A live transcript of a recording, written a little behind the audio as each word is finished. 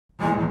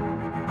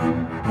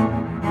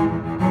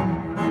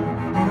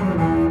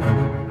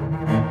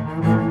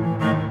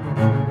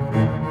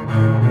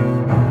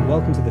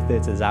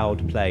to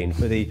Zuidplein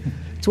for the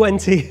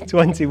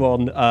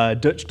 2021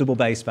 Dutch Double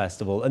Bass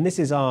Festival. And this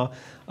is our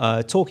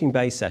talking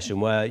bass session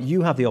where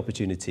you have the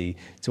opportunity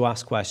to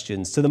ask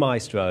questions to the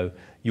maestro.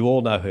 You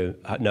all know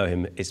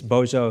him. It's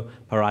Božo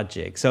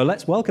Paradžik. So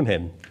let's welcome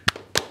him.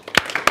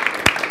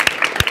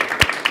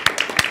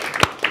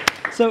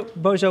 So,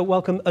 Božo,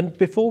 welcome. And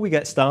before we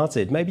get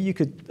started, maybe you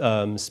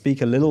could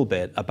speak a little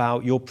bit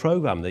about your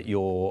program that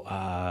you're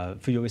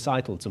for your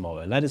recital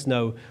tomorrow. Let us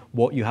know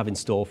what you have in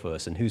store for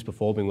us and who's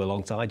performing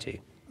alongside you.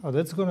 Oh,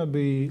 that's going to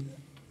be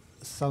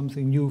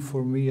something new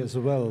for me as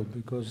well,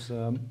 because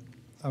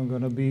I'm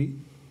going to be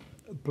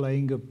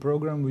playing a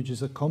program which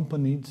is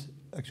accompanied,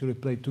 actually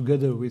played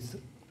together with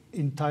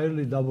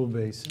entirely double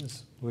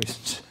basses,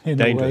 which in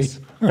Dangerous.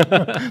 a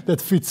way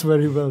that fits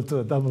very well to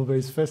a double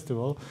bass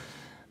festival.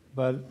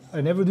 But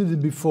I never did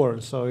it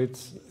before, so it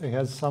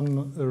has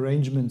some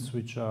arrangements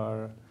which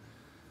are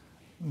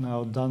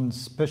now done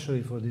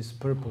specially for this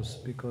purpose,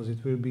 because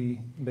it will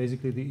be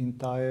basically the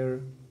entire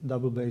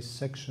double bass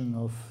section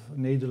of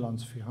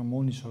Nederlands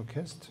Philharmonisch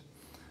Orkest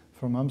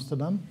from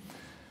Amsterdam.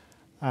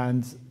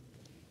 And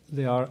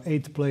there are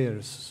 8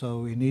 players, so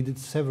we needed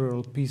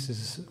several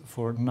pieces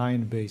for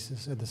 9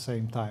 basses at the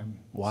same time.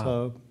 Wow.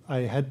 So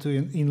I had to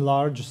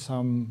enlarge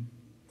some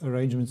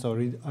arrangements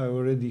I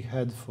already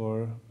had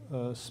for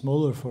a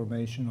smaller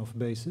formation of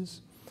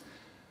basses.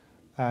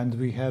 And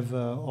we have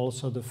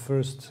also the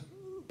first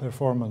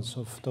performance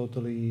of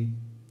totally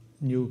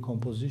new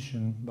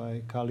composition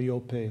by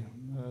Calliope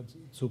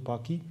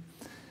Tsupaki.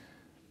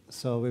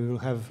 So we will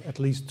have at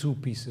least 2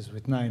 pieces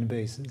with 9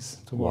 basses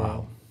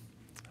tomorrow. Wow.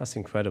 That's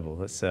incredible.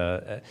 That's,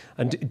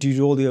 and do you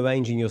do all the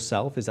arranging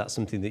yourself? Is that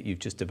something that you've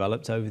just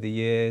developed over the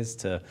years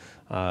to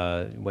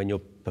when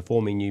you're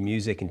performing new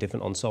music in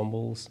different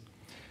ensembles?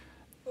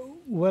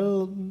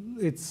 Well,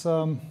 it's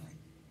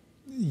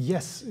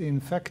yes, in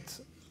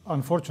fact,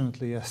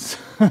 unfortunately, yes,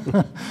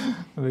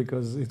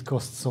 because it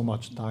costs so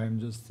much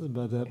time.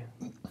 But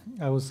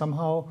I was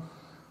somehow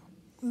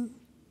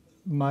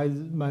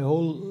my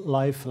whole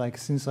life, like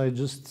since I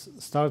just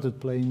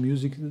started playing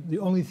music, the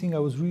only thing I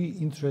was really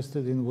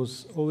interested in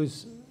was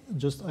always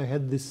just I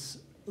had this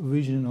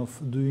vision of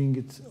doing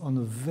it on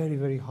a very,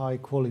 very high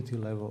quality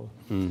level.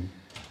 Mm.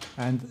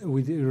 And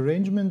with the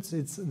arrangements,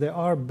 there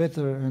are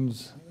better and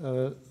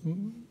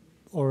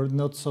or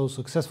not so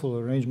successful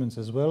arrangements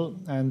as well.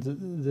 And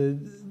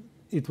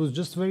it was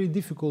just very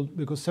difficult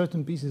because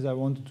certain pieces I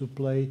wanted to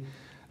play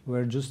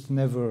were just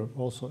never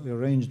also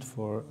arranged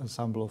for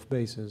ensemble of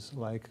basses.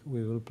 Like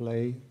we will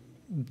play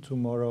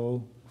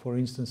tomorrow, for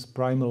instance,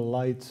 Primal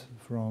Light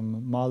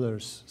from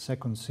Mahler's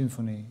Second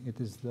Symphony.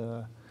 It is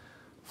the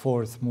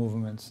 4th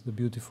movement, the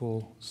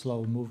beautiful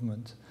slow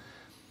movement.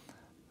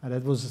 And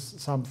that was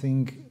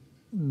something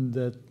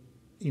that,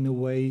 in a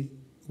way,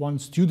 one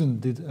student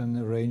did an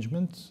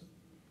arrangement,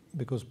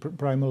 because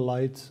Primal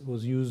Light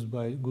was used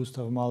by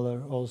Gustav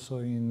Mahler also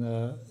in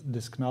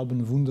Des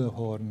Knaben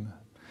Wunderhorn,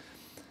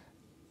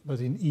 but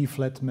in E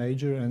flat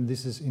major, and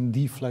this is in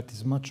D flat,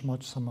 is much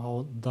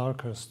somehow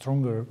darker,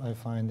 stronger, I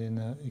find, in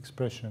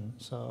expression.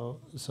 So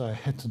I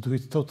had to do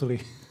it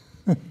totally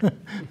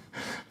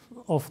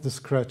off the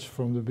scratch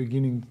from the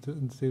beginning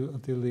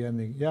until the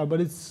ending. Yeah,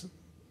 but it's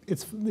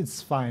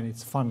fine.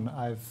 It's fun.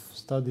 I've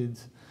studied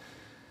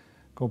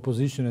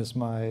composition as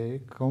my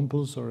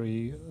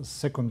compulsory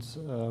second.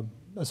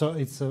 So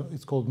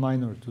it's called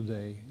minor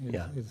today.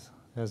 It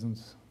hasn't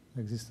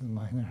existed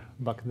minor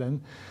back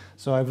then.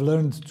 So I've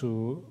learned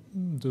to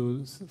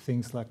do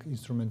things like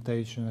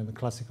instrumentation and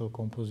classical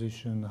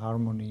composition,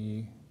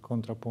 harmony,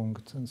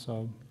 contrapunct, and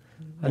so.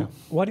 And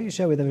why don't you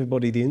share with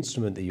everybody the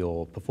instrument that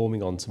you're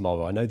performing on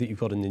tomorrow? I know that you've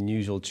got an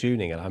unusual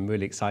tuning, and I'm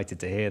really excited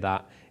to hear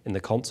that in the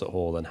concert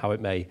hall and how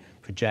it may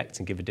project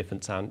and give a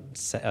different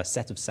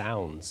set of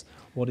sounds.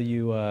 What are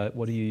you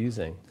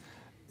using?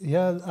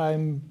 Yeah,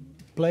 I'm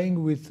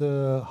playing with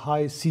a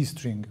high C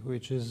string,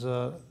 which is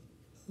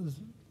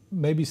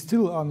maybe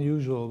still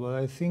unusual, but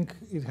I think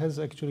it has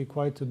actually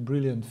quite a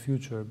brilliant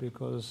future,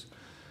 because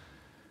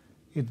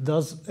it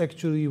does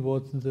actually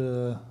what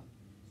the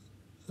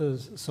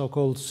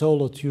so-called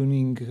solo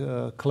tuning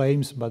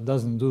claims, but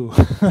doesn't do.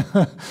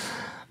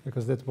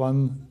 Because that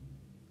one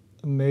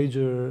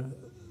major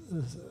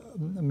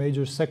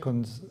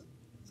second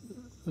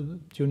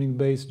tuning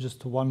bass,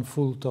 just 1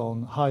 full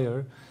tone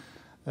higher,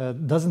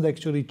 doesn't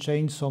actually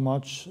change so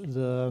much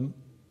the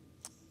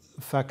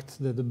fact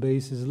that the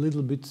bass is a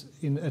little bit,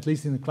 at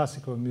least in the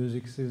classical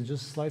music, is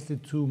just slightly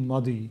too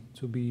muddy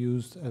to be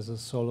used as a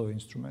solo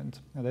instrument,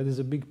 and that is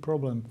a big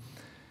problem.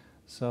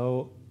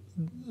 So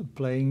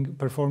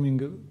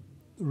performing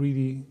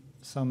really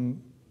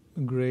some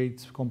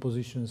great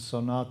compositions,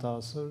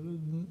 sonatas,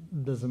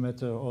 doesn't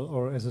matter,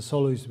 or as a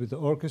soloist with the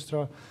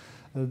orchestra,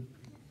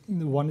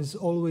 one is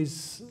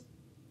always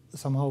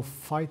somehow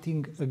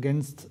fighting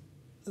against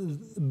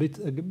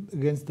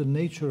the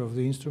nature of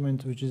the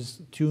instrument, which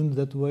is tuned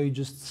that way,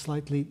 just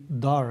slightly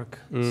dark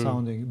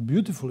sounding,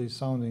 beautifully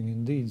sounding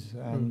indeed,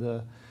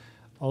 and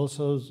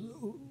also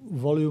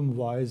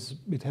volume-wise,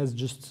 it has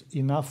just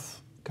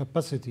enough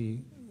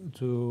capacity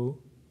to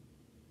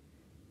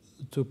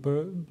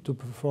to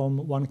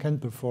perform. One can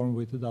perform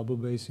with the double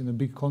bass in a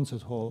big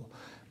concert hall,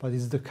 but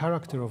it's the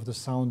character of the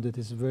sound that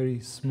is very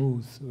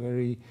smooth,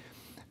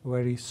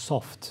 very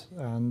soft,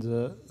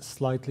 and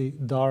slightly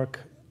dark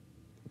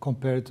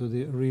compared to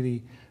the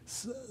really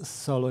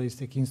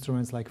soloistic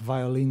instruments like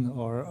violin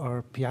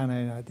or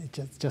piano. They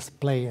just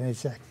play, and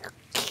it's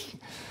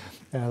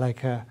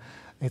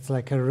it's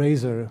like a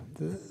razor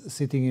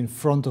sitting in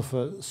front of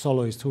a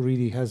soloist who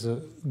really has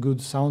a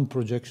good sound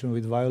projection.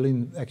 With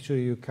violin,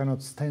 actually, you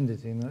cannot stand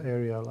it in an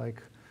area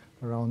like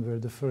around where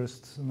the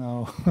first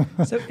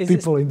so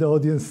people in the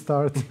audience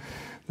start.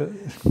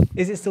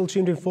 Is it still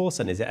tuned in 4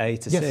 then? Is it A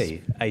to yes.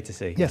 C? A to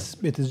C. Yes,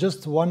 it is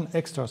just one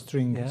extra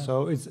string. Yeah.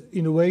 So it's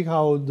in a way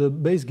how the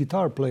bass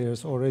guitar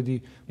players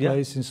already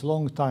play since a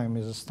long time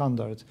is a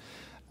standard.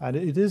 And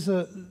it is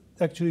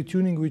actually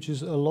tuning which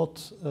is a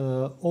lot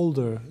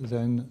older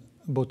than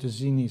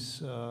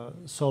Bottesini's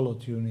solo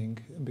tuning,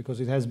 because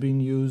it has been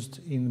used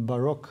in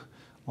Baroque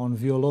on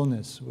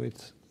violones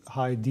with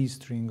high D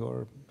string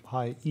or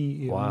high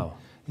E. Even. Wow.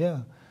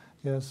 Yeah.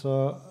 Yeah,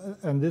 so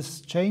and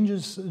this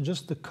changes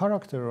just the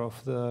character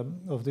of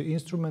the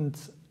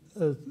instrument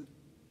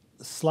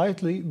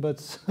slightly,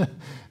 but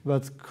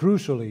but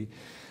crucially,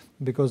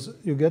 because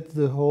you get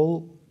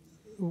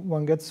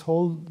one gets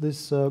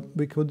this.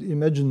 We could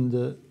imagine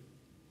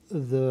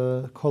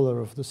the color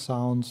of the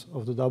sound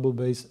of the double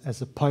bass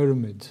as a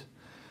pyramid,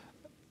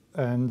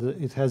 and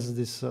it has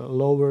this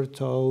lower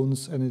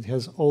tones, and it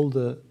has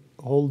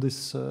all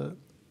these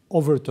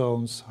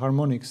overtones,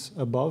 harmonics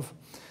above.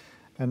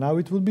 And now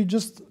it would be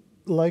just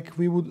like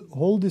we would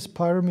hold this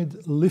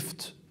pyramid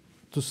lift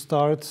to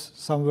start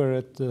somewhere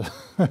at the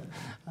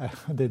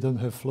they don't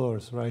have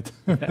floors, right?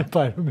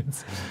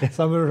 Pyramids,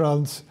 somewhere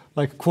around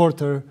like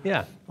quarter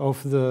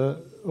of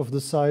the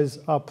size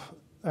up,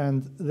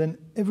 and then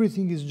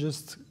everything is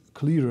just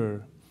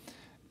clearer.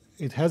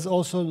 It has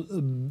also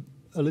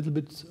a little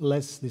bit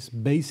less this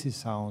bassy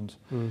sound,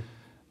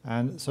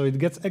 and so it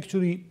gets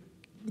actually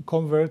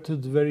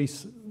converted very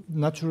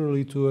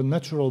naturally to a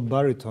natural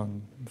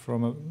baritone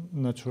from a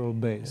natural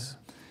bass,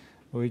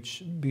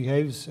 which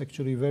behaves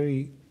actually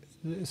very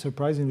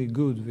surprisingly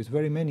good with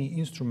very many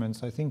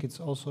instruments. I think it's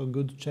also a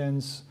good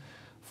chance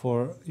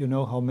for, you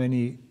know, how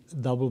many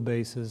double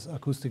basses,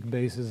 acoustic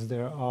basses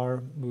there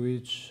are,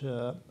 which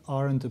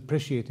aren't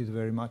appreciated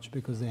very much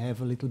because they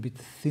have a little bit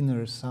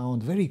thinner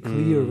sound, very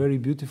clear, very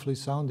beautifully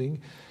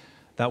sounding.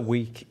 That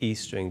weak E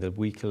string, the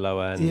weaker low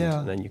end,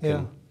 and then you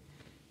can...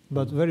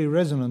 But very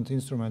resonant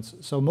instruments.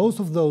 So most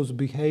of those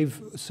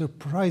behave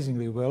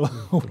surprisingly well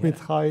with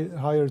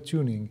higher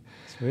tuning.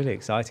 It's really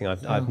exciting.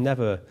 I've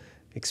never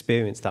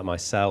experienced that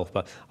myself,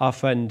 but our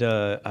friend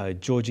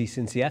Georgi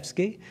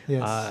Sinsievsky,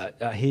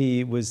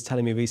 he was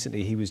telling me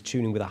recently he was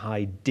tuning with a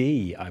high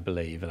D, I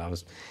believe, and I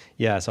was,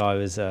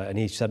 and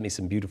he sent me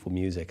some beautiful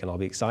music, and I'll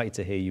be excited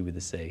to hear you with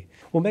the C.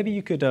 Well, maybe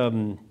you could...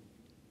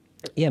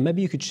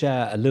 maybe you could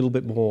share a little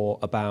bit more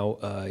about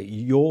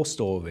your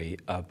story,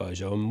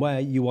 Bozo, and where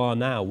you are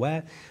now.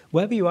 Where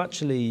were you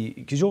actually,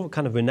 because you're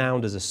kind of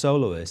renowned as a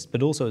soloist,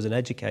 but also as an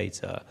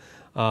educator,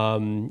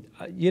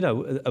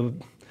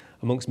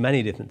 amongst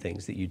many different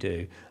things that you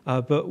do.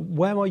 But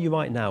where are you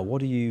right now?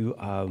 What are you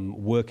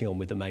working on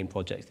with the main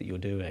projects that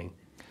you're doing?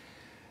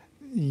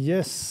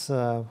 Yes,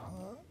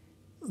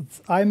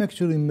 I'm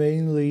actually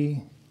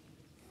mainly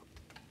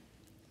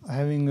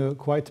having a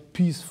quite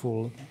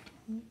peaceful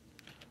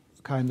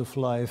kind of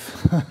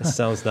life. That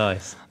sounds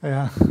nice.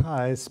 Yeah,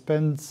 I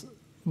spend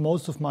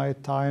most of my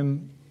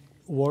time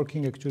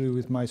working actually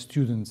with my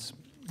students.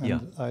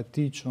 And I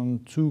teach on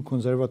 2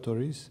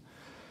 conservatories,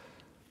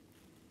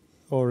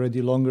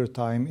 already longer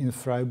time in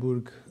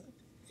Freiburg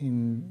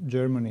in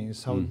Germany,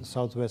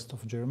 southwest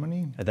of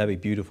Germany. A very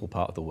beautiful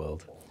part of the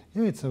world.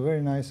 Yeah, it's a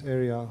very nice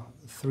area,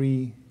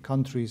 3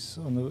 countries.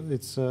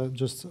 It's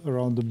just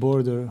around the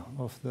border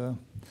of the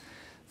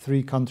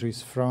 3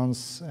 countries,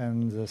 France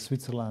and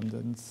Switzerland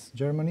and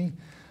Germany.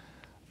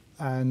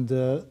 And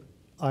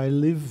I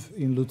live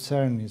in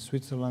Lucerne, in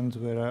Switzerland,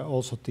 where I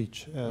also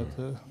teach at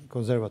the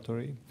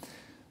conservatory.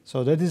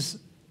 So that is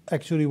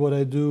actually what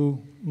I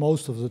do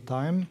most of the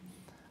time.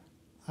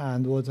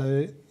 And what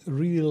I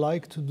really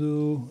like to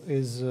do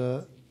is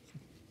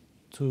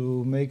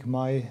to make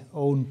my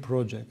own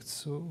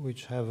projects,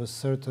 which have a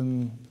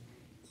certain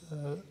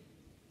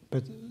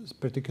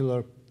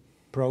particular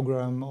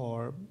program,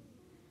 or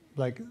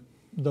like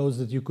those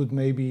that you could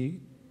maybe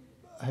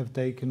have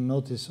taken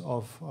notice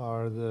of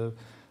are the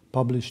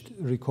published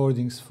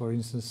recordings. For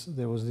instance,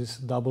 there was this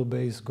double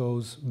bass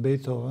goes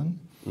Beethoven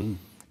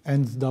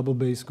and double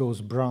bass goes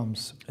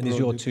Brahms. And these are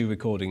your 2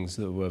 recordings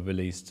that were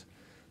released?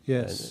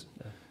 Yes.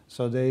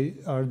 So they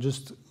are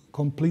just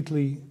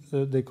completely,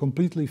 they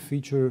completely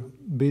feature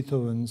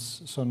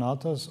Beethoven's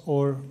sonatas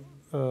or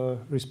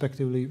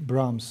respectively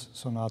Brahms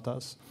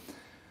sonatas.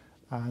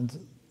 And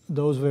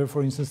those were,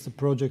 for instance, the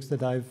projects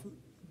that I've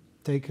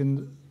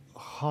taken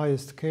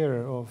highest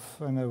care of,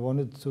 and I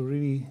wanted to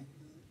really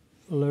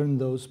learn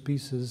those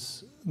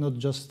pieces, not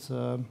just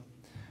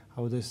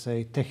how would I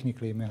say,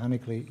 technically,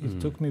 mechanically. It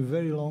took me a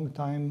very long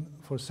time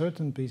for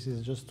certain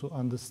pieces just to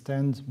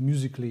understand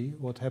musically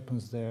what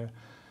happens there.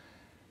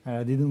 And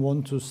I didn't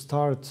want to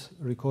start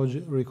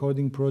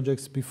recording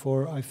projects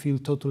before I feel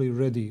totally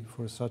ready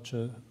for such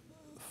a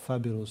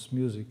fabulous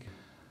music.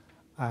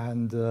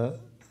 And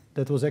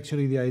that was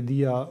actually the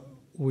idea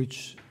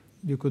which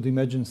you could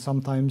imagine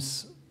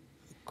sometimes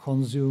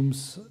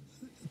consumes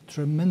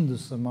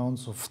tremendous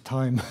amounts of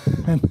time.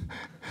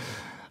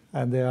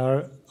 And there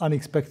are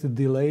unexpected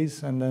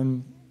delays, and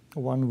then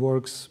one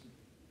works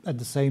at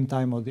the same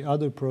time on the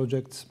other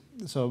projects.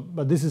 So,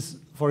 but this is,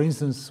 for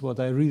instance, what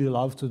I really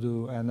love to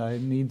do, and I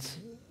need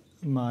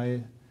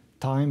my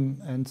time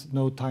and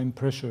no time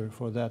pressure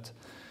for that.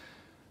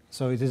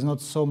 So it is not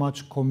so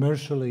much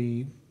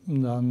commercially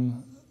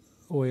done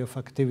way of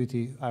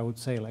activity, I would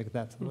say, like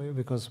that,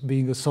 because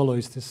being a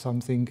soloist is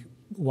something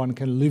one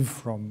can live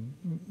from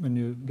when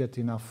you get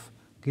enough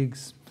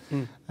gigs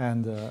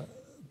and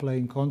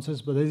playing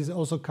concerts. But it is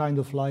also kind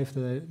of life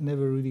that I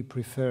never really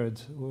preferred,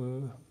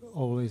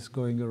 always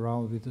going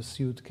around with a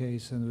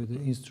suitcase and with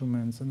the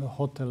instruments and the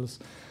hotels.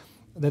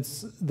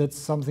 That's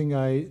something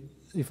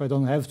if I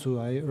don't have to,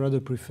 I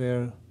rather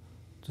prefer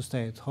to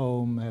stay at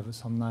home, have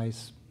some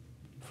nice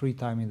free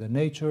time in the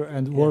nature,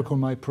 and work on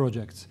my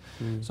projects.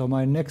 So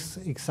my next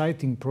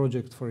exciting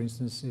project, for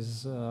instance,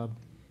 is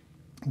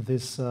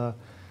this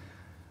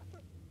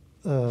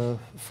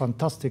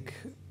fantastic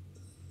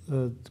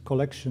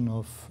collection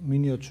of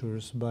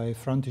miniatures by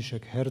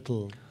František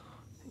Hertel.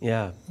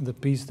 Yeah. The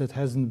piece that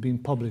hasn't been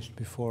published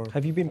before.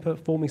 Have you been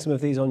performing some of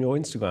these on your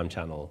Instagram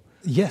channel?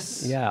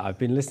 Yes. Yeah, I've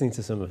been listening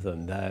to some of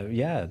them. They're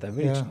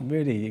really,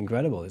 really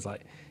incredible. It's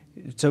like,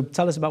 so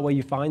tell us about where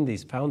you found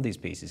these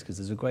pieces, because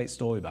there's a great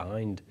story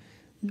behind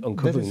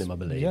uncovering them, I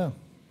believe. Yeah,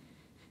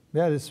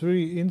 it's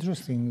really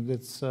interesting.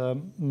 That's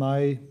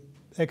my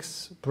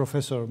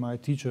ex-professor, my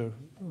teacher,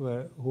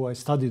 who I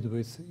studied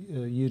with,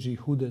 Jiří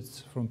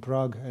Hudec from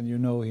Prague, and you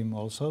know him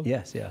also.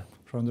 Yes, yeah.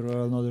 From the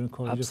Royal Northern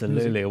College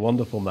Absolutely, of Music. a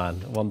wonderful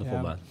man,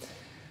 man.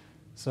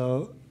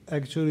 So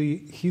actually,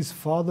 his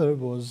father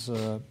was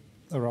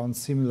around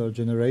similar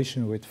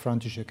generation with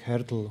František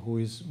Hertel, who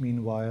is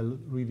meanwhile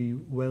really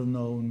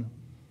well-known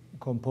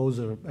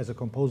composer, as a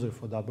composer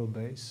for double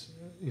bass.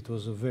 It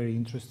was a very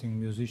interesting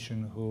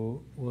musician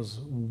who was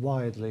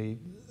widely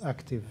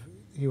active.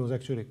 He was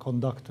actually a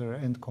conductor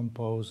and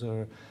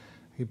composer.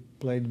 He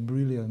played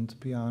brilliant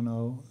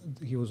piano.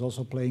 He was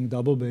also playing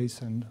double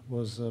bass and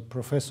was a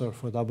professor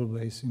for double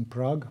bass in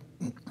Prague,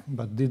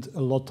 but did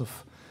a lot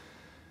of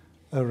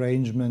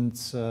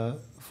arrangements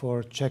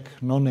for Czech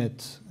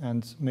nonet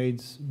and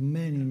made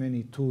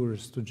many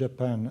tours to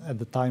Japan at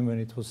the time when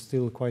it was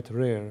still quite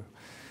rare.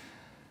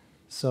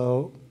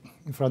 So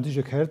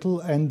František Hertel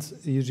and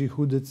Jiří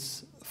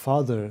Hudec's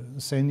father,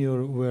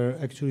 senior, were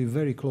actually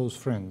very close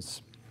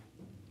friends.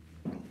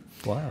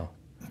 Wow.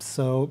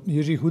 So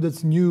Jiří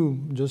Hudec knew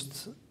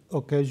just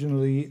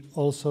occasionally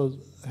also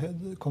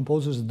the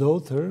composer's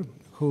daughter,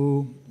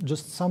 who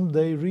just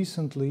someday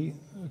recently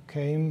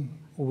came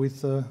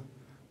with a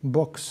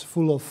box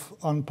full of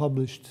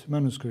unpublished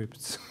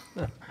manuscripts.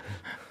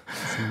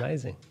 It's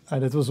amazing.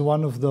 And it was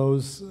one of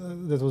those,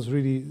 that was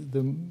really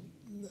the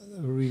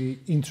really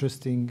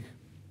interesting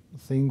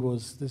thing,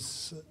 was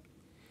this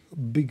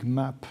big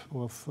map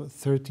of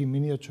 30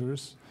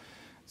 miniatures.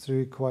 It's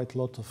really quite a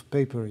lot of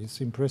paper. It's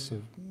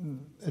impressive.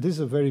 It is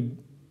a very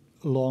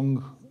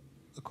long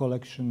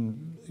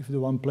collection. If the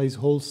one plays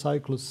whole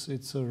cycles,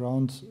 it's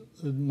around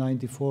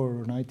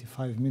 94 or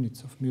 95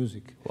 minutes of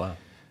music. Wow.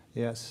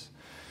 Yes.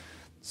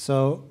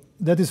 So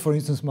that is, for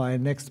instance, my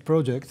next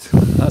project.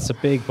 That's a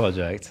big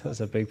project.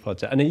 That's a big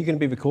project. And are you going to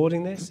be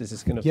recording this? Is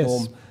this going to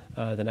form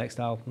the next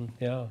album?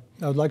 Yeah.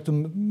 I would like to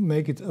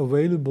make it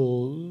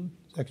available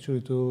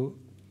actually to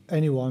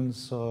anyone.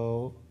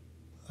 So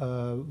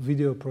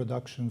video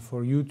production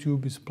for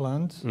YouTube is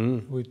planned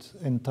with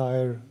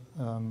entire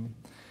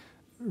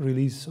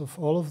release of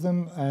all of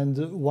them, and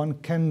one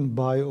can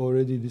buy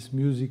already this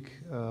music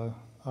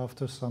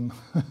after some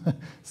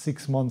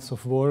 6 months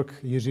of work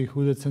Jiří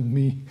Hudec and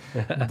me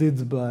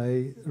did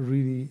by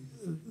really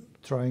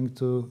trying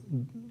to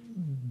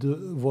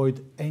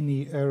avoid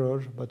any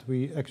error, but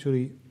we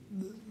actually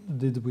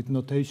did with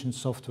notation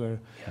software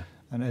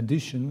an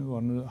edition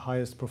on the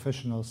highest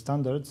professional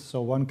standards,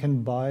 so one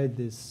can buy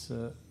this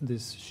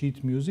this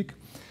sheet music.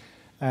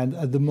 And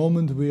at the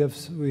moment we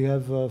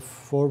have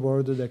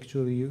forwarded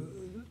actually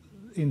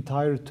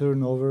entire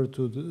turnover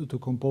to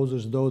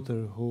composer's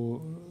daughter,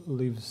 who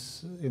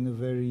lives in a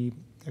very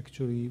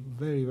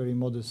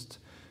modest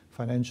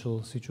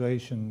financial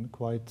situation,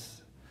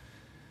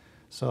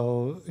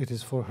 so it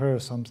is for her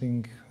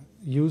something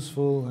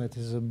useful. It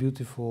is a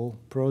beautiful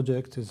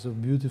project, it's a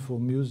beautiful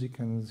music,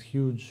 and it's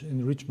huge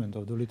enrichment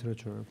of the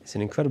literature. It's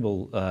an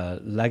incredible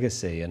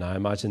legacy, and I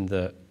imagine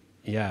that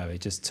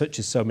it just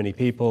touches so many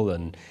people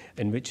and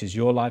enriches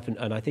your life,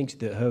 and I think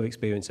that her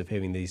experience of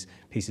hearing these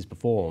pieces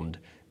performed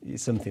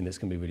something that's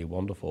going to be really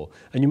wonderful.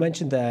 And you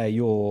mentioned there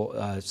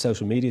your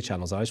social media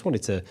channels. I just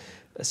wanted to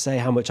say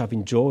how much I've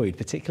enjoyed,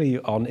 particularly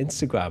on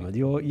Instagram. And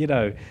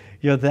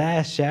you're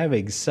there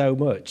sharing so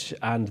much,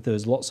 and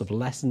there's lots of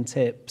lesson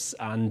tips.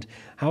 And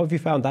how have you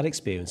found that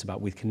experience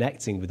with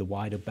connecting with the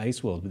wider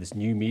bass world with this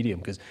new medium?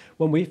 Because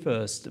when we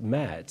first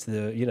met,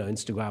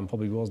 Instagram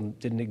probably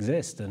didn't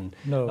exist, and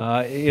no.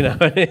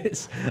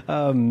 It's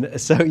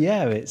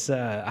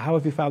how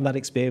have you found that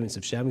experience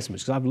of sharing so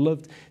much? Because I've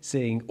loved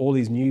seeing all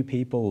these new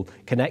people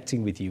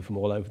connecting with you from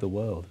all over the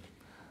world.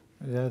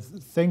 Yes,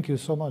 thank you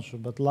so much.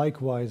 But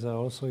likewise, I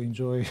also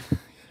enjoy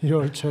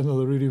your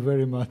channel really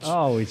very much.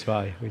 Oh, we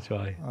try.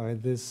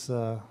 With this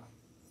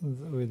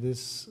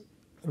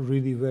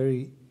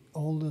really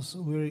all those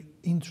very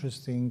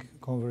interesting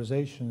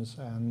conversations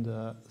and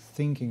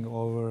thinking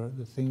over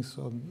the things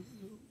on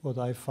what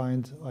I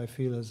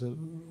feel as a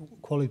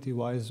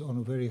quality-wise on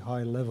a very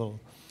high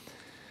level.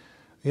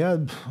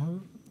 Yeah.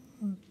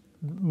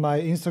 My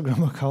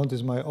Instagram account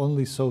is my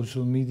only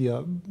social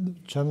media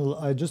channel.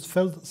 I just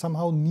felt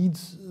somehow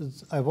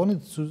I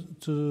wanted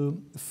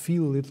to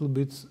feel a little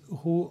bit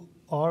who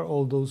are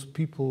all those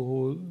people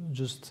who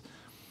just,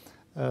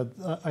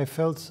 I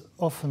felt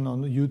often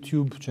on the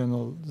YouTube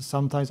channel,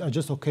 sometimes I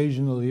just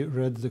occasionally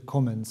read the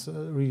comments,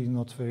 really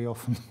not very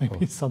often,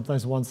 maybe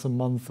sometimes once a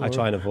month. I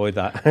try and avoid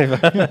that.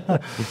 Yeah.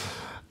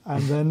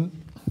 And then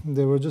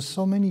there were just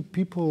so many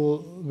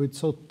people with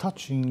so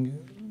touching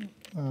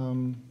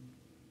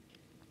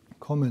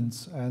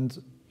comments,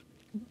 and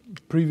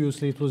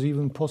previously it was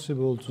even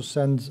possible to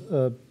send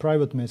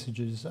private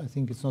messages. I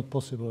think it's not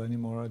possible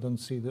anymore. I don't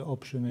see the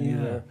option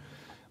anywhere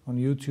on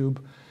YouTube.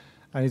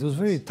 And it was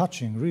very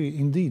touching, really,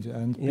 indeed.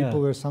 And people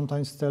were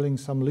sometimes telling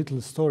some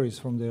little stories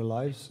from their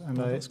lives, and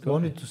I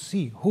wanted to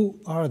see who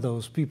are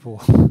those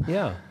people.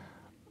 Yeah.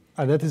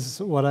 And that is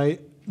what I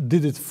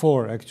did it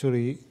for,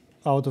 actually,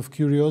 out of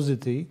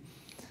curiosity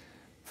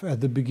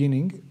at the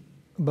beginning.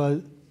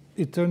 But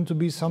it turned to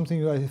be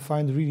something I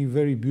find really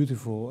very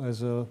beautiful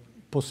as a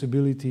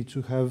possibility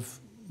to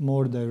have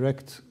more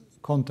direct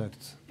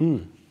contact.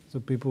 The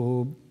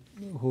people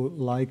who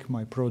like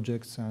my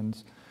projects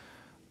and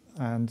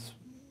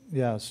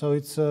yeah, so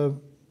it's I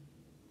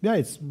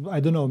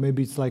don't know,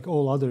 maybe it's like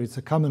all other, it's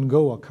a come and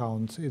go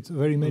account. It's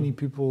very many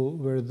people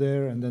were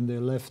there and then they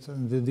left,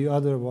 and the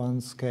other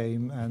ones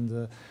came,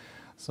 and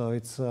so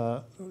it's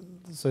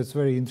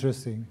very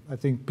interesting. I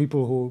think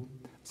people who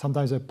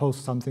sometimes I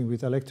post something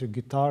with electric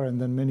guitar,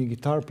 and then many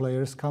guitar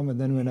players come, and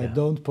then when I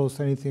don't post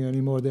anything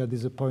anymore, they are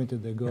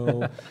disappointed. They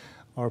go.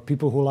 Or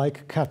people who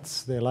like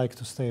cats, they like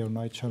to stay on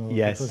my channel.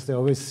 Yes, because they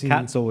always see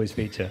cats always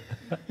feature.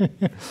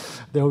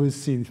 They always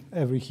see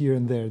every here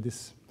and there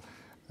this.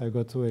 I've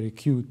got a very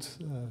cute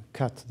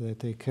cat that I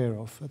take care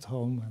of at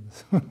home.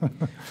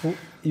 Well,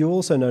 you're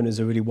also known as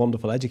a really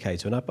wonderful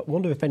educator, and I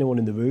wonder if anyone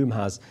in the room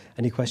has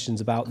any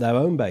questions about their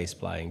own bass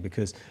playing,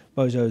 because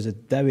Bozo is a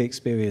very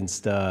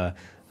experienced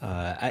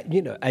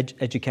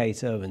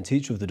educator and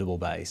teacher of the double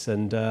bass,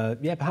 and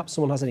yeah, perhaps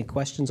someone has any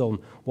questions on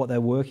what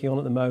they're working on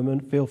at the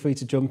moment. Feel free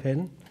to jump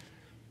in.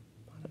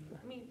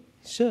 Me.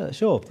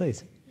 Sure,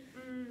 please.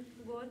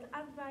 What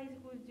advice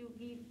would you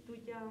give to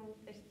young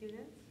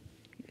students?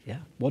 Yeah.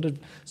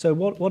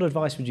 What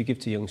advice would you give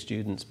to young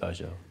students,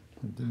 Bozo?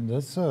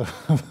 That's a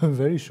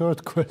very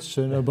short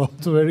question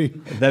about a very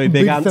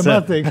big answer.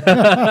 Thematic.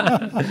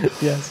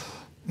 Yes.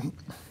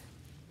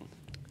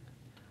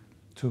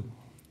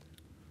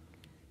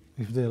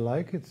 If they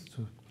like it,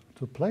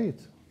 to play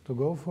it, to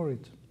go for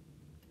it.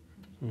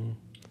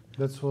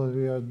 That's what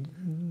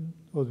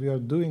we are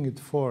doing it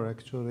for,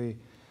 actually.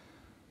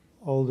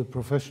 All the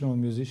professional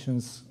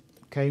musicians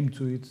came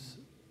to it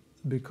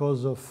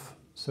because of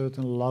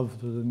certain love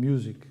to the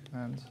music.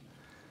 And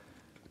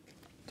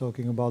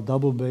talking about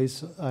double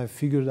bass, I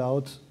figured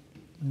out,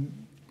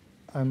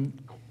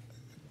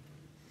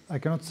 I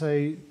cannot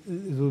say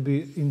it will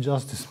be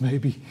injustice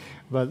maybe,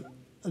 but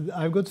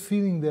I've got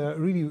feeling there are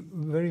really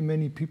very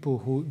many people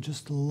who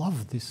just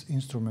love this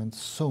instrument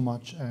so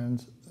much,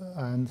 and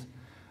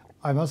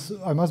I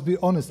must be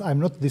honest, I'm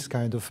not this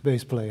kind of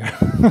bass player.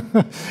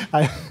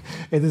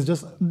 It is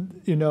just,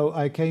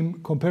 I came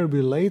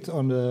comparably late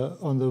on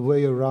the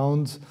way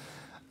around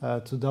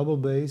to double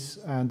bass,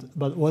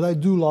 but what I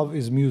do love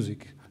is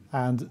music,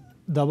 and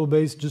double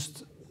bass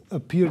just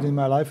appeared in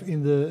my life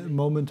in the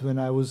moment when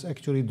I was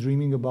actually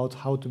dreaming about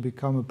how to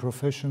become a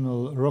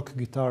professional rock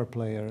guitar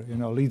player,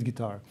 lead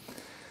guitar.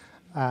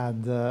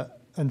 And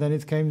then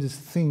it came this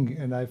thing,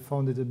 and I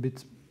found it a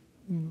bit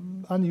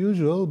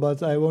unusual,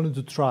 but I wanted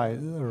to try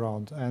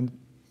around. And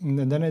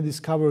then I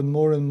discovered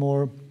more and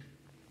more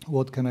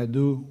what can I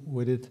do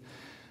with it.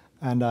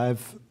 And I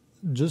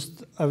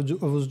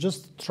was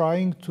just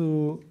trying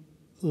to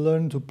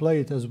learn to play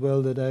it as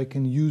well, that I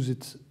can use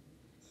it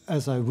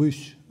as I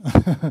wish,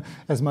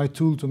 as my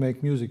tool to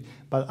make music.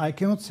 But I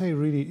cannot say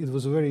really, it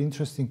was a very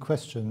interesting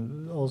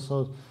question.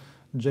 Also,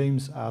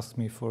 James asked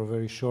me for a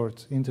very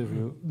short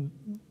interview,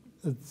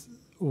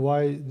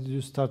 why did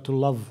you start to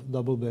love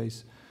double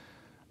bass?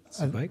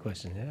 That's a great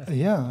question, yeah.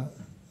 Yeah,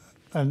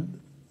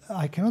 and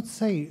I cannot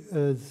say,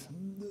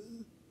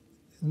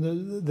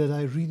 that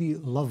I really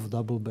love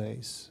double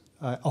bass.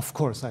 Of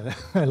course,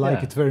 I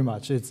like it very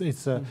much.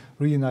 It's a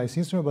really nice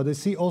instrument. But I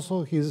see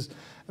also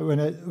when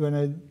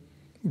I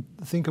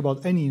think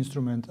about any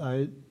instrument,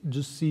 I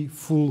just see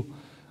full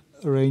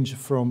range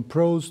from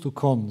pros to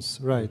cons,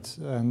 right?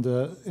 And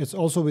it's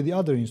also with the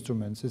other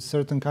instruments. It's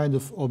certain kind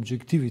of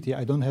objectivity.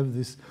 I don't have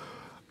this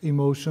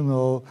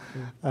emotional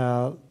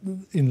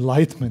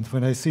enlightenment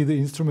when I see the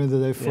instrument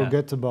that I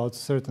forget about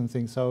certain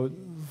things. So,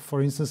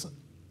 for instance,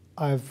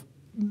 I've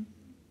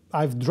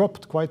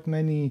dropped quite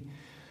many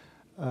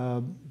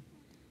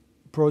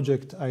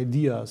project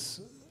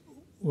ideas.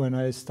 When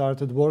I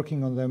started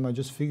working on them, I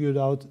just figured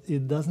out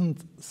it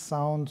doesn't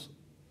sound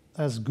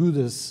as good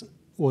as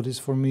what is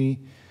for me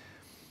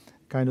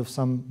kind of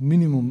some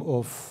minimum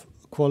of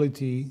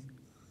quality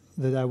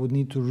that I would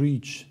need to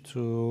reach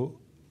to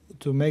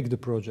make the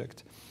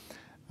project.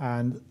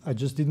 And I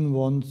just didn't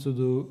want to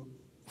do,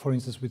 for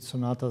instance, with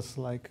sonatas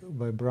like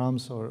by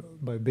Brahms or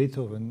by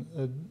Beethoven.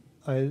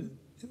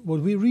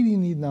 What we really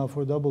need now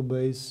for double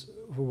bass,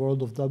 for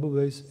world of double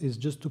bass, is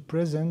just to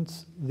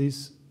present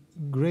this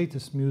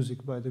greatest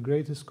music by the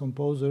greatest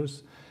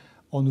composers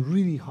on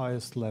really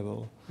highest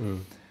level.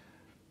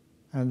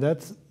 And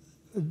that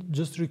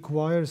just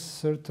requires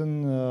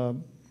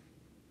certain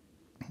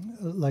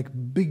like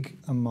big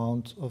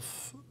amount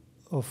of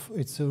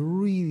it's a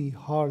really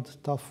hard,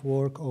 tough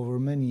work over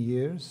many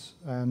years,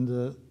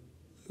 and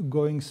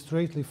going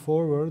straightly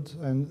forward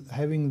and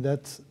having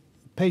that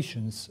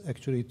patience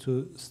actually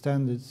to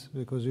stand it,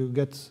 because you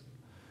get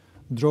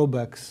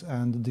drawbacks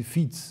and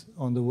defeats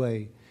on the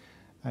way,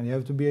 and you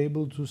have to be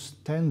able to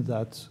stand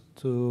that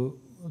to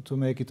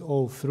make it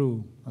all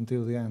through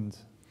until the end.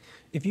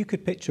 If you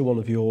could picture one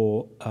of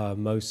your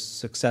most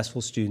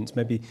successful students,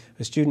 maybe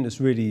a student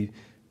that's really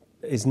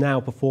is now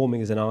performing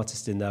as an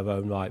artist in their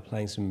own right,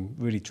 playing some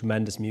really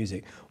tremendous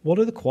music, what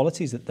are the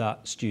qualities that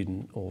that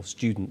student or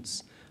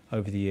students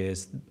over the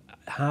years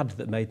had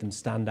that made them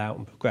stand out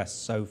and progress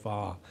so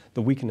far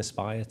that we can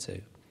aspire to?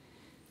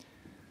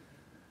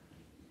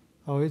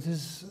 Oh, it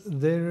is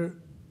their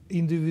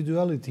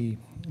individuality.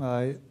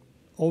 I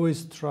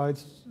always tried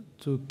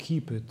to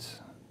keep it.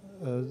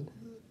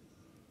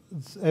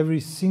 Every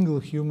single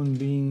human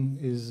being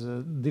is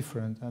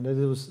different, and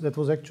that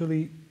was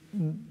actually,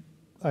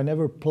 I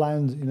never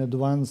planned in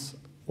advance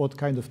what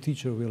kind of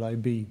teacher will I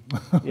be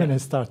when I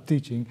start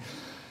teaching.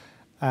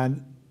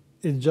 And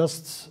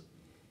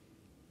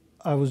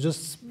I was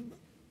just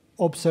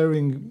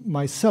observing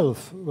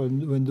myself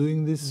when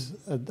doing this.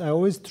 I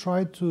always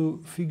try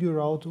to figure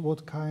out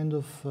what kind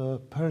of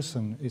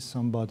person is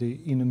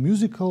somebody in a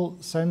musical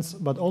sense,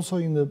 but also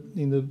in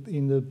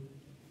the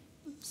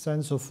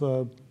sense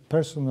of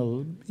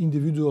personal,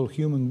 individual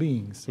human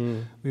beings.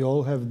 We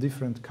all have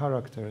different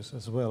characters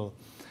as well,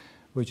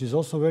 which is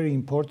also very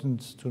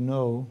important to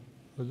know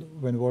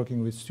when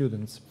working with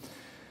students.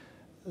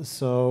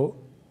 So,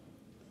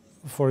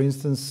 for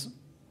instance,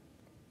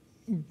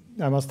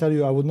 I must tell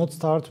you, I would not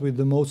start with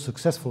the most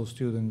successful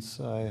students.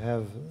 I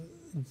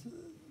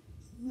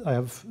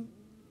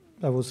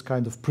was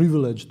kind of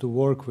privileged to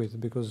work with,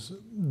 because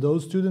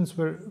those students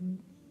were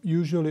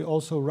usually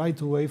also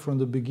right away from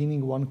the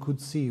beginning one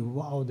could see,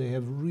 wow, they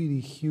have really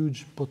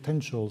huge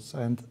potentials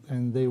and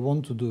they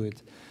want to do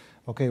it.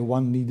 Okay,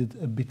 one needed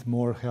a bit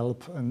more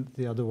help and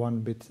the other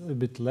one a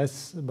bit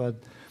less,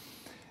 but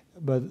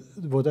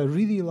what I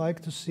really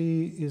like to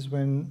see is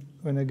when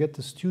I get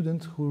a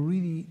student who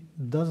really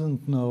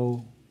doesn't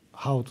know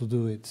how to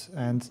do it,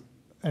 and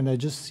I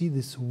just see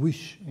this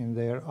wish in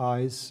their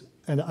eyes,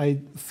 and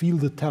I feel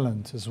the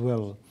talent as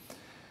well.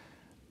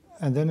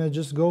 And then I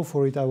just go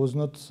for it. I was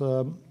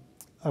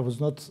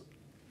not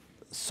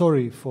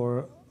sorry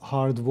for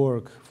hard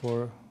work,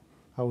 for,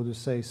 how would you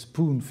say,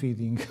 spoon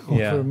feeding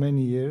over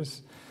many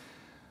years.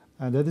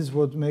 And that is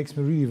what makes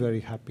me really very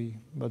happy.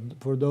 But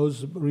for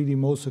those really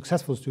most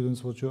successful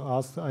students, what you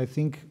asked, I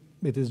think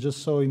it is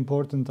just so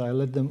important. I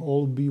let them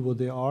all be what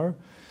they are,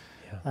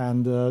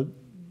 and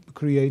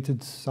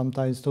created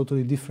sometimes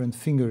totally different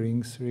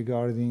fingerings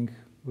regarding,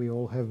 we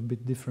all have a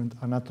bit different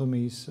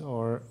anatomies,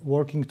 or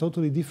working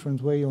totally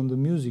different way on the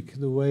music,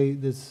 the way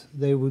that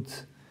they would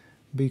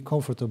be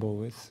comfortable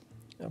with.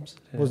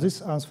 Absolutely. Was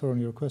this answer on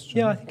your question?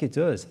 Yeah, I think it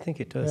does. I think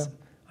it does. Yeah.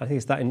 I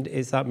think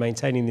it's that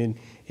maintaining the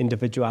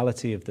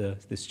individuality of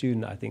the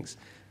student. I think is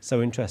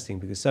so interesting,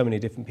 because so many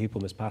different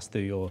people must pass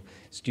through your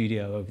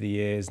studio over the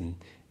years, and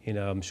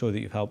I'm sure that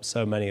you've helped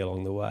so many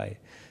along the way.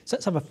 So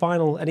let's have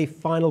any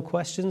final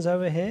questions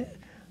over here.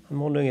 I'm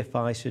wondering if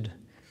I should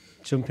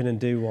jump in and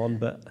do one,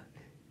 but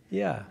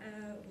yeah.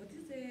 What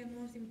is the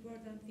most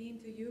important thing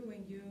to you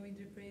when you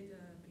interpret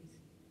a piece?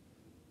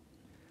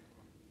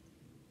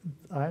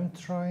 I'm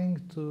trying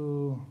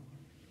to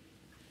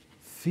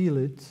feel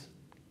it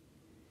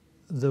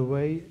the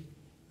way,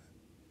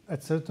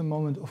 at certain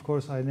moment, of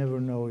course, I never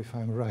know if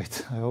I'm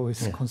right. I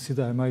always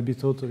consider I might be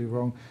totally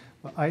wrong.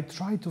 But I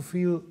try to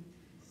feel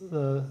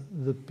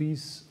the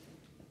piece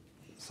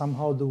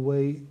somehow the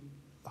way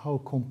how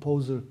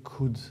composer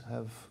could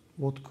have,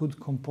 what could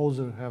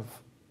composer have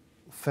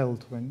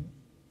felt when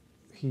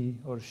he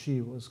or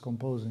she was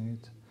composing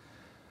it.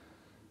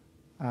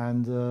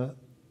 And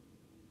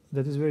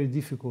that is very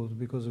difficult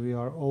because we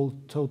are all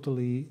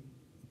totally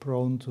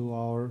prone to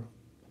our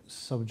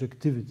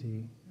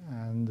subjectivity,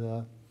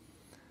 and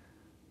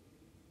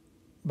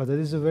but that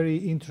is a very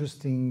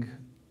interesting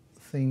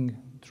thing,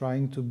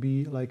 trying to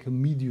be like a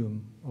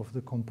medium of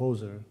the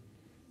composer.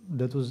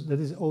 That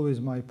is always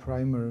my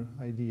primary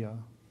idea.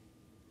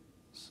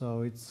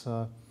 So it's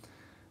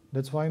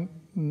that's why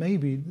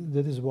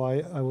that is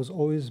why I was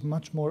always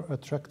much more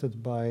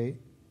attracted by,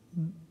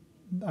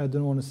 I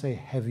don't want to say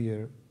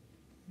heavier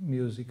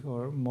music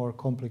or more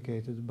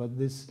complicated, but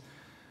this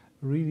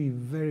really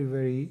very,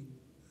 very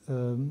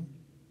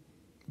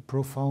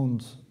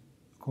profound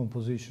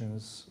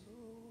compositions,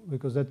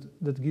 because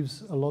that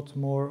gives a lot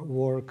more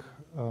work.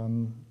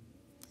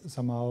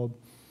 Somehow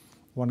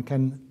one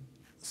can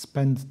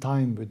spend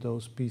time with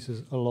those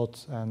pieces a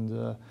lot,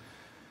 and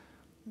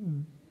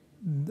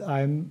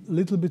I'm a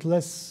little bit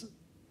less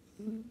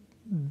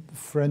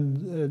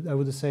I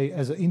would say,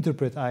 as an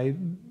interpret.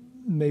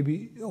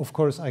 Maybe, of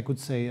course, I could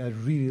say I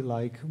really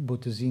like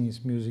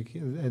Bottezzini's music,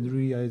 and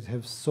really I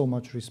have so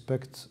much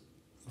respect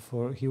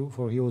for he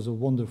was a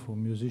wonderful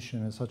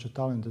musician and such a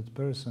talented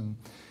person.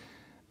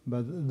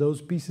 But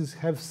those pieces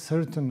have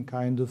certain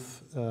kind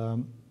of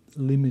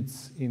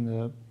limits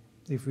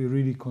if we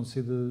really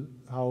consider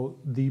how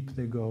deep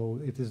they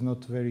go. It is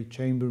not very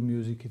chamber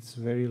music. It's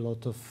very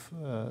lot of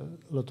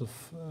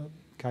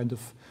kind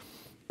of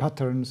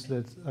patterns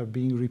that are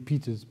being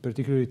repeated,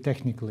 particularly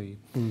technically.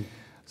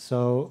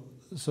 So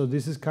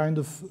this is kind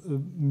of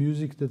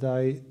music that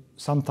I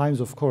sometimes,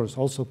 of course,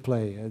 also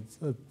play.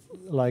 I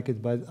like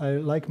it, but I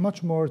like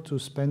much more to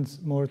spend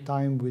more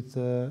time with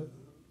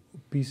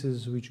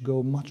pieces which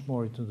go much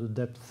more into the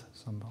depth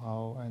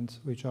somehow, and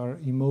which are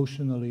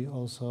emotionally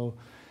also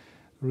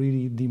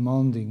really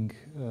demanding,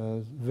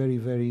 very,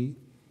 very,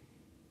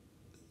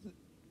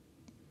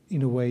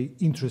 in a way,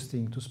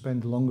 interesting to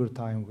spend longer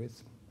time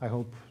with. I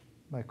hope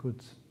I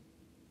could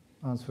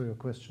answer your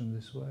question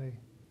this way.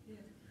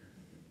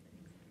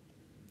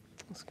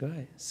 That's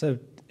great. So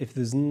if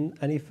there's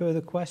any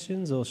further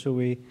questions, or shall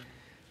we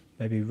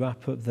maybe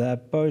wrap up there?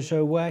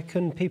 Božo, where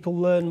can people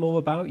learn more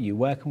about you?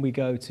 Where can we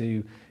go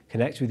to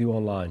connect with you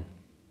online?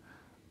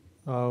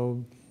 I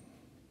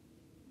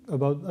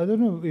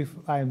don't know if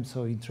I'm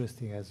so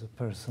interesting as a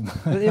person.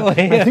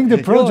 I think the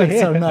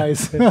projects are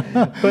nice.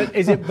 But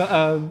is it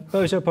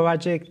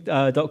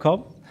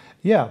božoparadžik.com?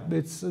 Yeah,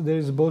 there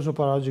is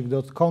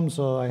božoparadžik.com,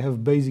 so I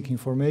have basic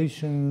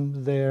information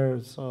there,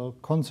 so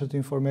concert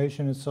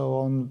information and so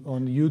on.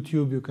 On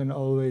YouTube you can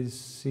always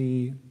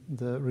see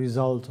the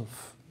result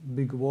of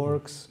big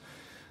works.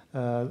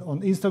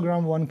 On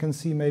Instagram one can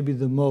see maybe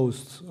the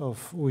most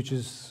of which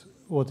is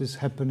what is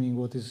happening,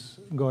 what is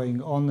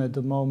going on at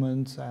the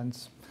moment,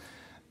 and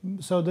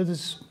so that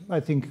is, I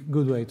think, a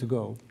good way to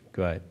go.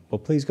 Great. Well,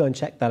 please go and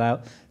check that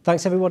out.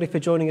 Thanks everybody for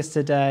joining us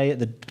today at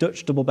the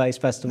Dutch Double Bass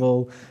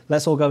Festival.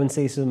 Let's all go and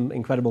see some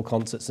incredible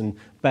concerts, and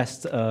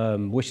best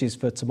wishes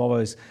for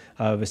tomorrow's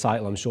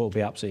recital. I'm sure it'll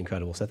be absolutely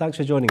incredible. So thanks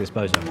for joining us,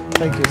 Bozo.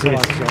 Thank you so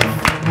much, John.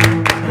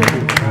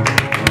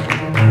 Thank you.